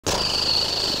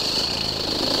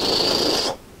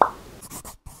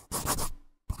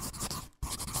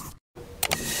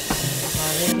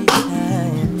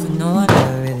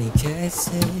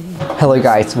Hello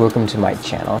guys, welcome to my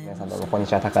channel. 皆さんどうもこんに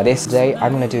ちは、takaです。Today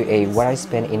I'm gonna do a what I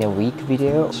spend in a week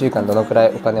video. 1週間どのくら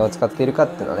いお金を使っているかっ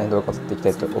ていうのをね、動画を撮っていきた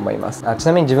いと思います。ち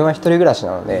なみに自分は一人暮らし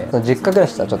なので、実家暮ら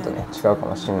しとはちょっとね、違うか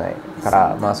もしれないか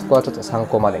ら、まあそこはちょっと参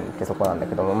考までにってとこなんだ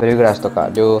けども、一人暮らしと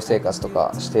か寮生活と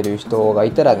かしてる人が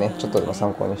いたらね、ちょっとでも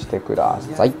参考にしてくだ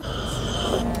さい。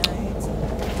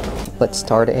Let's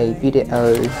start a video.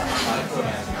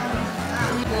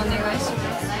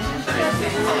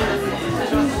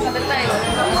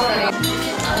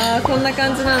あー、こんな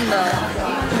感じなんだ。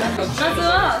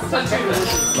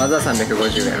まずは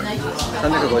350円。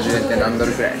350円って何ド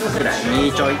ルくらい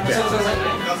2ちょいくらい。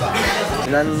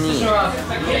無難に1人は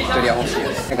欲しいよ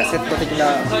ね。なんかセット的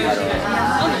な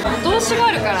動詞が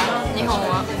あるから、日本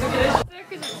は。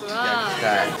翌日は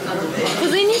小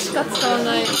銭しか使わ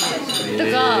ないと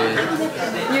か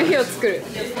いう日を作る。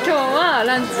今日は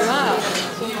ランチは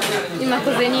今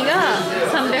小銭が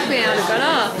300円あるか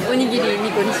らおにぎり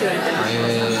2個にしようみたいな。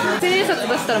千円札出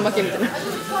したら負けみたいな。負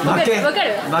け？わか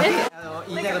る？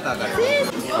言いたいことわかる。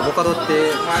アボカドっ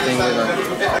てスペイン語でなんです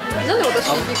か？なんで私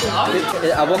に聞く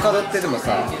の？アボカドってでも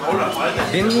さ、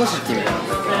弁護士って意味なん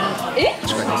だっけ？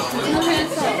確かに。この辺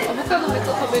さ、アボカドめっち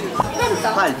ゃ食べる。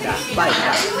パイタ。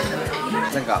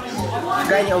なんか不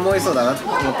快に思いそうだなって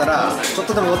思ったら、ちょっ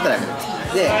とでも思ったらやめる。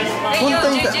で、本当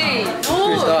に聞く人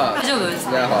は大丈夫です。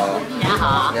ヤッホー。ヤ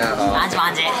ッホー。マンジ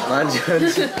マンジ。マンジマンジ。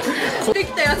で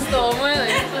きたやつとは思えない。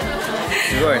す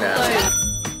ごいね。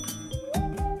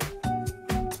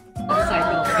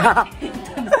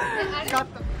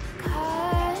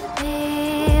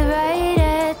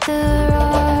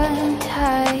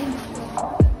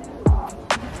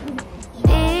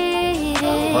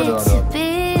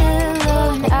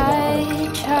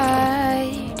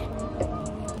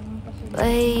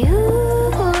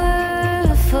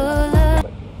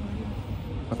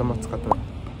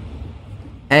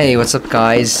Hey, what's up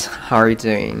guys? How are you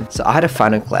doing? So I had a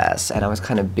final class and I was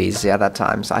kind of busy at that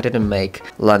time, so I didn't make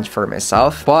lunch for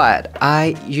myself. But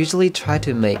I usually try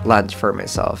to make lunch for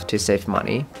myself to save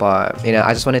money. But you know,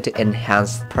 I just wanted to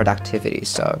enhance productivity.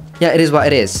 So yeah, it is what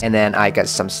it is. And then I got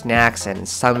some snacks and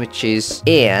sandwiches.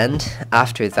 And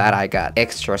after that, I got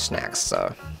extra snacks.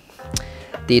 So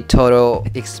the total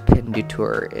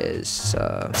expenditure is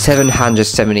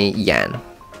 770 yen.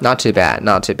 Not too bad,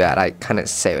 not too bad. I kind of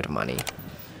saved money.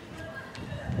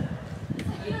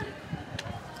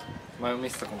 前も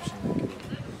見てたかもしれないけど、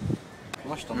こ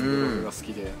の人のブログが好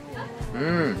きで、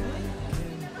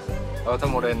多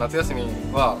分俺夏休み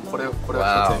はこれを一つ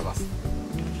やります。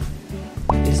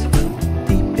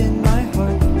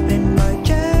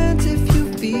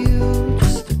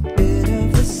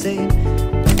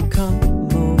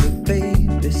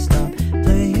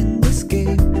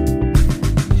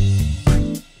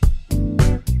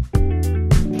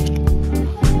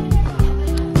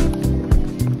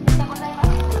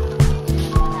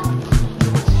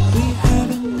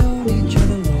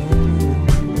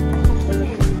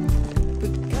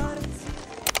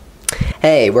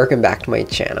Hey, welcome back to my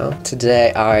channel.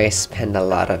 Today I spent a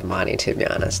lot of money, to be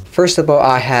honest. First of all,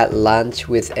 I had lunch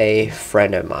with a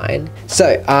friend of mine.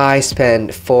 So I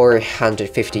spent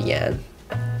 450 yen,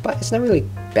 but it's not really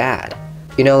bad.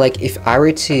 You know, like if I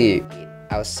were to eat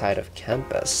outside of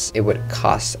campus, it would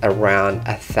cost around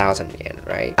 1,000 yen,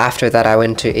 right? After that, I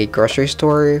went to a grocery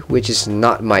store, which is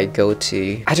not my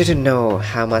go-to. I didn't know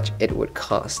how much it would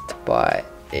cost, but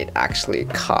it actually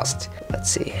cost, let's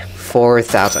see,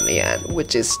 4,000 yen,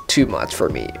 which is too much for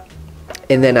me.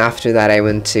 And then after that, I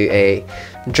went to a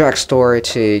drugstore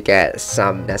to get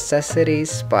some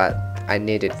necessities, but I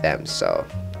needed them, so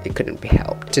it couldn't be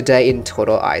helped. Today in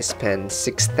total, I spent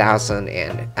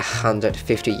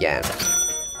 6,150 yen.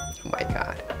 Oh my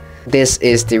god. This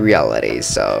is the reality,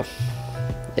 so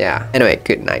yeah. Anyway,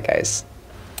 good night, guys.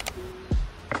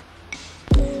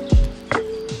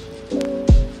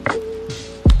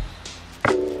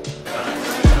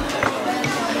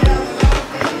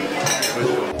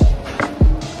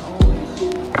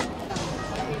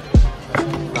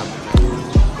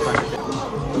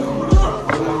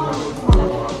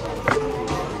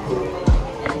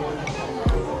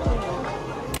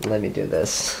 Let me do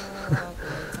this.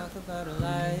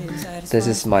 This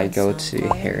is my go-to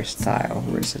hairstyle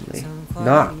recently.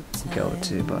 Not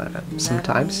go-to, but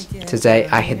sometimes. Today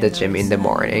I hit the gym in the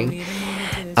morning.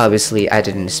 Obviously I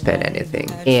didn't spend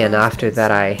anything. And after that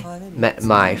I met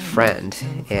my friend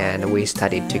and we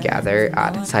studied together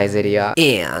at Saizeria.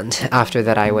 And after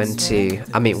that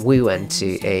we went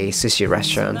to a sushi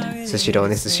restaurant.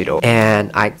 Sushiro.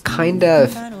 And I kind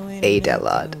of ate a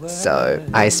lot. So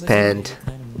I spent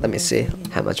let me see,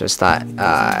 how much was that?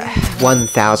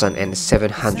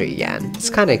 1,700 yen. It's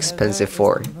kind of expensive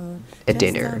for a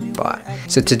dinner, but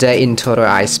so today in total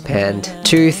I spent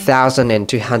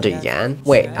 2,200 yen.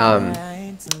 Wait,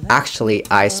 actually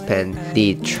I spent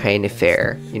the train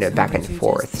fare, you know, back and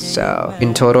forth. So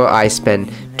in total I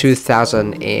spent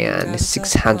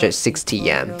 2,660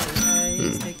 yen.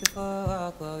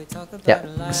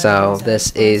 Yeah, so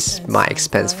this is my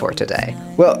expense for today.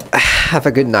 Well, have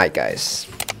a good night, guys.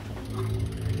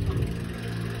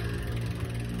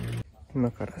 今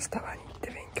からスタバに行って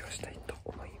勉強したいと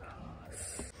思いま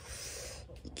す。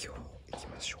今日行き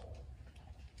ましょう。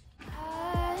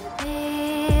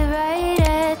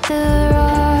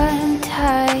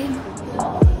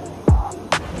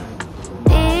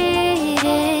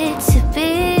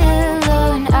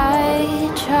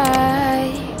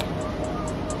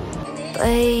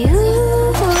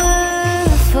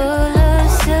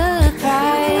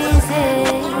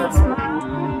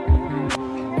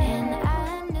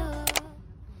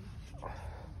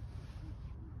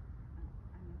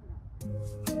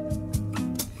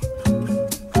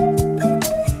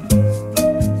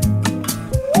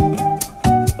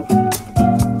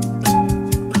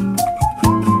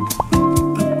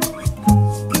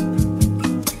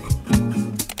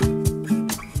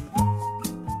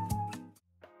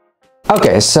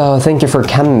Okay, so thank you for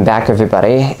coming back,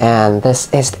 everybody, and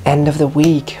this is the end of the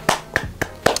week.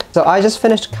 So I just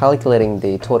finished calculating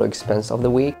the total expense of the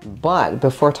week, but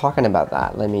before talking about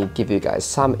that, let me give you guys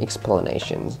some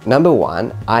explanations. Number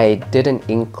one, I didn't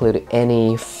include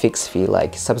any fixed fee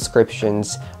like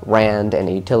subscriptions, rent, and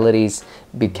utilities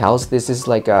because this is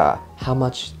like how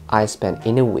much I spent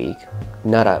in a week,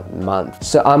 not a month.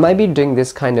 So I might be doing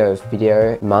this kind of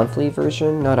video monthly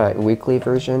version, not a weekly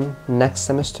version next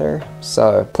semester.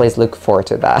 So please look forward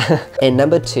to that. And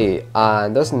number two,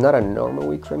 that's not a normal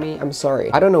week for me. I'm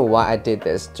sorry. I don't know why I did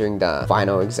this during the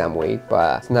final exam week,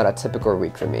 but it's not a typical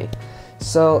week for me.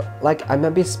 So like I might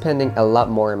be spending a lot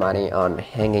more money on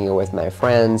hanging with my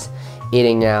friends,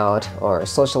 eating out, or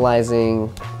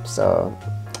socializing. So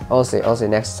I'll see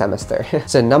next semester.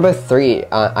 So number three,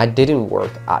 I didn't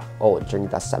work at all during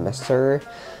that semester.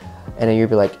 And then you'd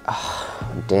be like, oh,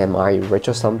 damn, are you rich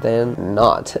or something?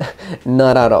 Not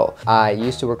at all. I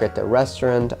used to work at the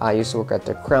restaurant, I used to work at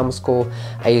the cram school,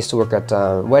 I used to work at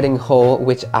the wedding hall,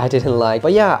 which I didn't like.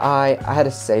 But yeah, I had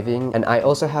a saving, and I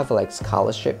also have like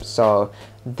scholarship, so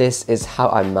this is how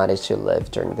I managed to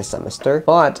live during the semester.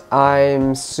 But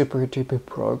I'm super duper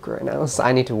broke right now, so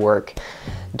I need to work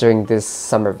during this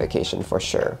summer vacation for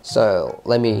sure. So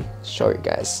let me show you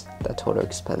guys the total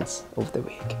expense of the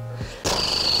week.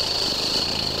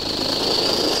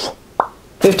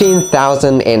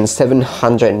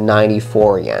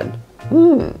 15,794 yen.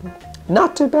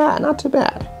 Not too bad, not too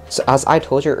bad. So as I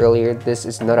told you earlier, this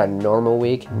is not a normal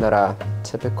week, not a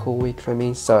typical week for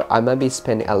me. So I might be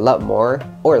spending a lot more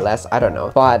or less, I don't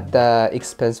know. But the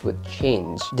expense would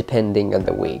change depending on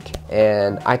the week.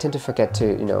 And I tend to forget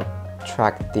to, you know,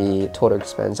 track the total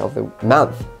expense of the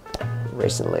month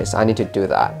recently. So I need to do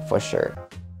that for sure.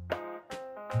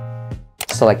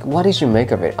 So like, what did you make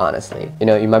of it, honestly? You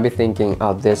know, you might be thinking,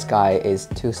 oh, this guy is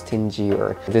too stingy,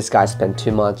 or this guy spent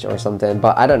too much or something,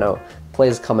 but I don't know.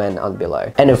 Please comment on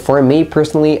below. And for me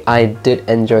personally, I did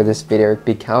enjoy this video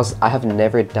because I have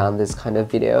never done this kind of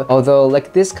video. Although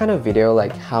like this kind of video,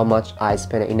 like how much I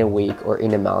spend in a week or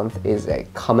in a month, is a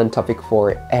common topic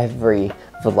for every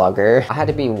vlogger. I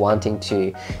had been wanting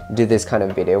to do this kind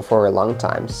of video for a long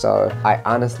time, so I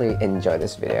honestly enjoy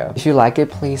this video. If you like it,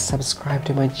 please subscribe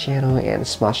to my channel and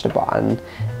smash the button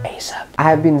ASAP. I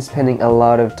have been spending a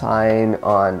lot of time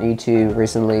on YouTube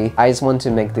recently. I just want to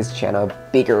make this channel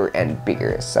bigger and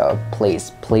bigger, so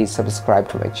please subscribe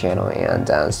to my channel and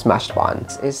smash the button.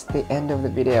 This is the end of the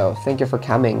video. Thank you for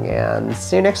coming, and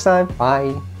see you next time.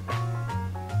 Bye.